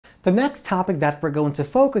The next topic that we're going to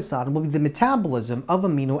focus on will be the metabolism of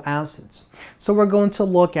amino acids. So we're going to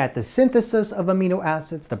look at the synthesis of amino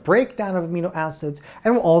acids, the breakdown of amino acids,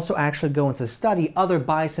 and we're also actually going to study other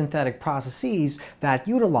biosynthetic processes that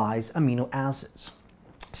utilize amino acids.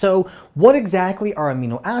 So what exactly are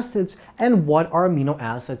amino acids and what are amino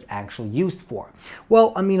acids actually used for?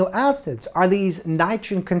 Well, amino acids are these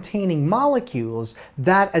nitrogen-containing molecules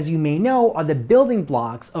that, as you may know, are the building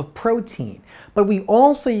blocks of protein. But we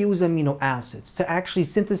also use amino acids to actually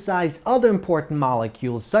synthesize other important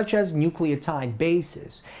molecules such as nucleotide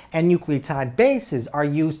bases. And nucleotide bases are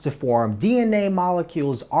used to form DNA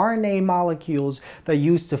molecules, RNA molecules. They're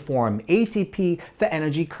used to form ATP, the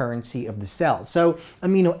energy currency of the cell. So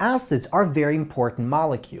amino acids are very important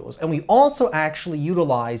molecules. And we also actually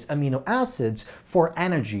utilize amino acids for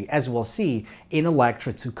energy, as we'll see in a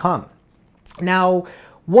lecture to come. Now,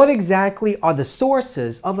 what exactly are the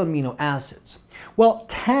sources of amino acids? Well,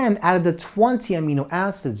 10 out of the 20 amino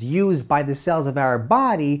acids used by the cells of our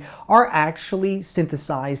body are actually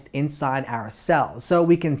synthesized inside our cells. So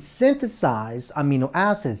we can synthesize amino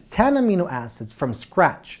acids, 10 amino acids from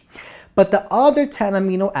scratch. But the other 10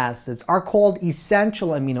 amino acids are called essential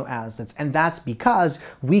amino acids, and that's because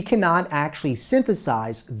we cannot actually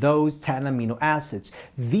synthesize those 10 amino acids.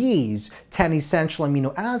 These 10 essential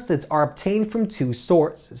amino acids are obtained from two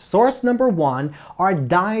sources. Source number one are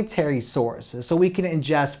dietary sources, so we can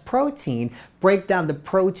ingest protein, break down the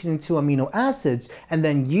protein into amino acids, and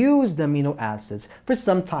then use the amino acids for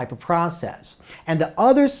some type of process. And the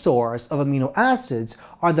other source of amino acids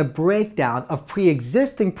are the breakdown of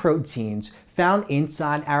pre-existing proteins found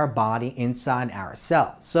inside our body, inside our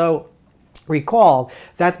cells. So recall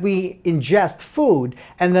that we ingest food,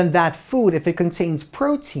 and then that food, if it contains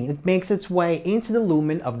protein, it makes its way into the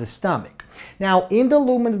lumen of the stomach. Now, in the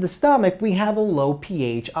lumen of the stomach, we have a low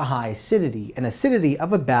pH, a high acidity, an acidity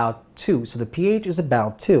of about 2. So the pH is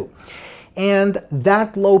about 2. And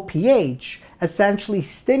that low pH essentially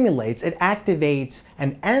stimulates, it activates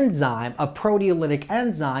an enzyme, a proteolytic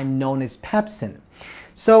enzyme known as pepsin.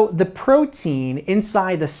 So the protein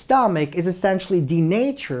inside the stomach is essentially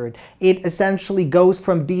denatured. It essentially goes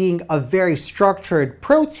from being a very structured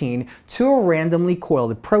protein to a randomly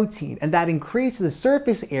coiled protein, and that increases the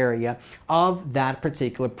surface area of that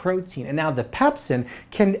particular protein. And now the pepsin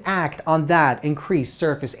can act on that increased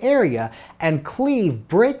surface area and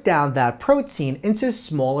break down that protein into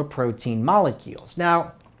smaller protein molecules.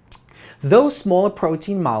 Now, those smaller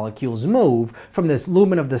protein molecules move from this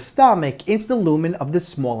lumen of the stomach into the lumen of the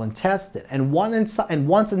small intestine. And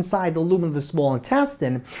once inside the lumen of the small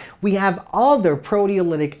intestine, we have other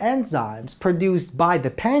proteolytic enzymes produced by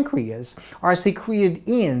the pancreas are secreted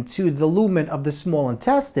into the lumen of the small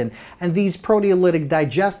intestine. And these proteolytic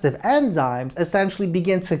digestive enzymes essentially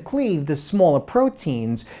begin to cleave the smaller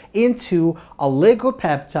proteins into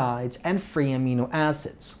oligopeptides and free amino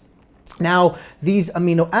acids. Now, these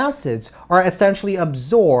amino acids are essentially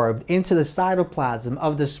absorbed into the cytoplasm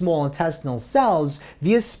of the small intestinal cells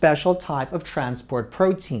via special type of transport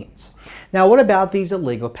proteins. Now, what about these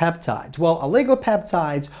oligopeptides? Well,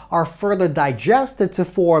 oligopeptides are further digested to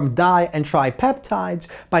form di- and tripeptides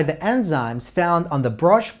by the enzymes found on the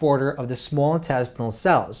brush border of the small intestinal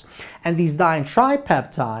cells. And these di- and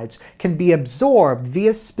tripeptides can be absorbed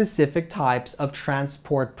via specific types of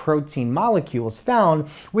transport protein molecules found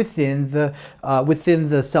within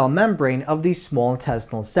the cell membrane of these small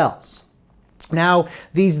intestinal cells. Now,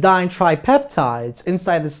 these di- and tripeptides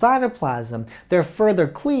inside the cytoplasm, they're further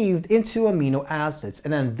cleaved into amino acids.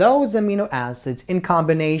 And then those amino acids, in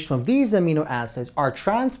combination with these amino acids, are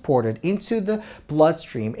transported into the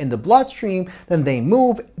bloodstream. In the bloodstream, then they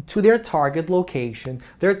move to their target location,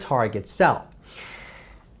 their target cell.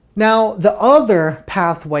 Now, the other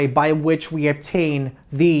pathway by which we obtain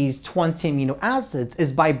these 20 amino acids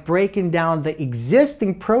is by breaking down the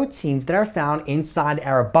existing proteins that are found inside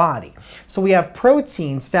our body. So we have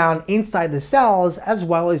proteins found inside the cells as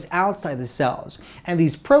well as outside the cells. And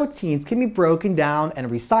these proteins can be broken down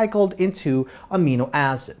and recycled into amino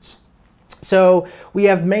acids. So we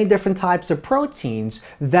have many different types of proteins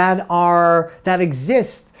that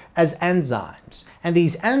exist as enzymes, and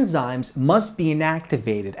these enzymes must be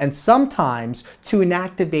inactivated. And sometimes to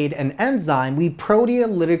inactivate an enzyme, we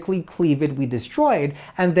proteolytically cleave it, we destroy it,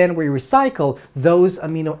 and then we recycle those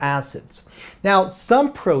amino acids. Now,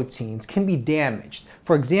 some proteins can be damaged,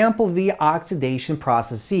 for example, via oxidation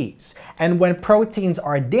processes. And when proteins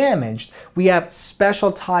are damaged, we have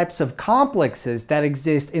special types of complexes that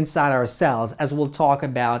exist inside our cells, as we'll talk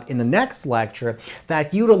about in the next lecture,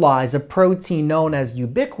 that utilize a protein known as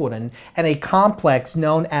ubiquitin and a complex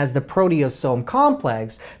known as the proteasome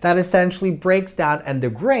complex that essentially breaks down and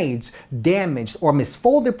degrades damaged or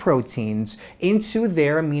misfolded proteins into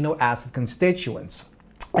their amino acid constituents.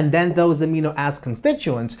 And then those amino acid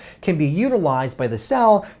constituents can be utilized by the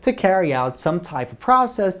cell to carry out some type of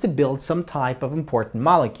process to build some type of important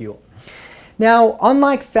molecule. Now,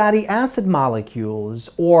 unlike fatty acid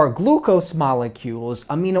molecules or glucose molecules,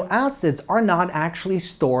 amino acids are not actually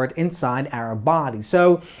stored inside our body.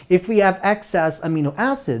 So if we have excess amino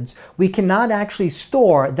acids, we cannot actually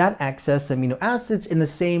store that excess amino acids in the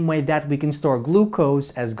same way that we can store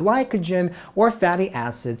glucose as glycogen or fatty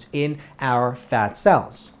acids in our fat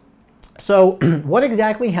cells. So what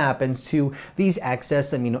exactly happens to these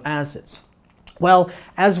excess amino acids? Well,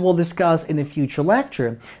 as we'll discuss in a future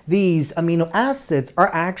lecture, these amino acids are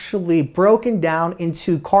actually broken down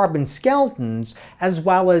into carbon skeletons as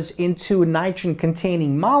well as into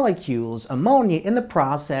nitrogen-containing molecules, ammonia, in the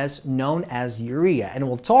process known as urea. And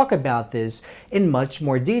we'll talk about this in much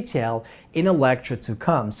more detail in a lecture to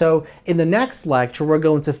come. So in the next lecture, we're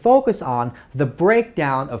going to focus on the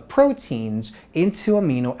breakdown of proteins into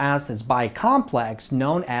amino acids by a complex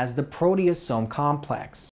known as the proteasome complex.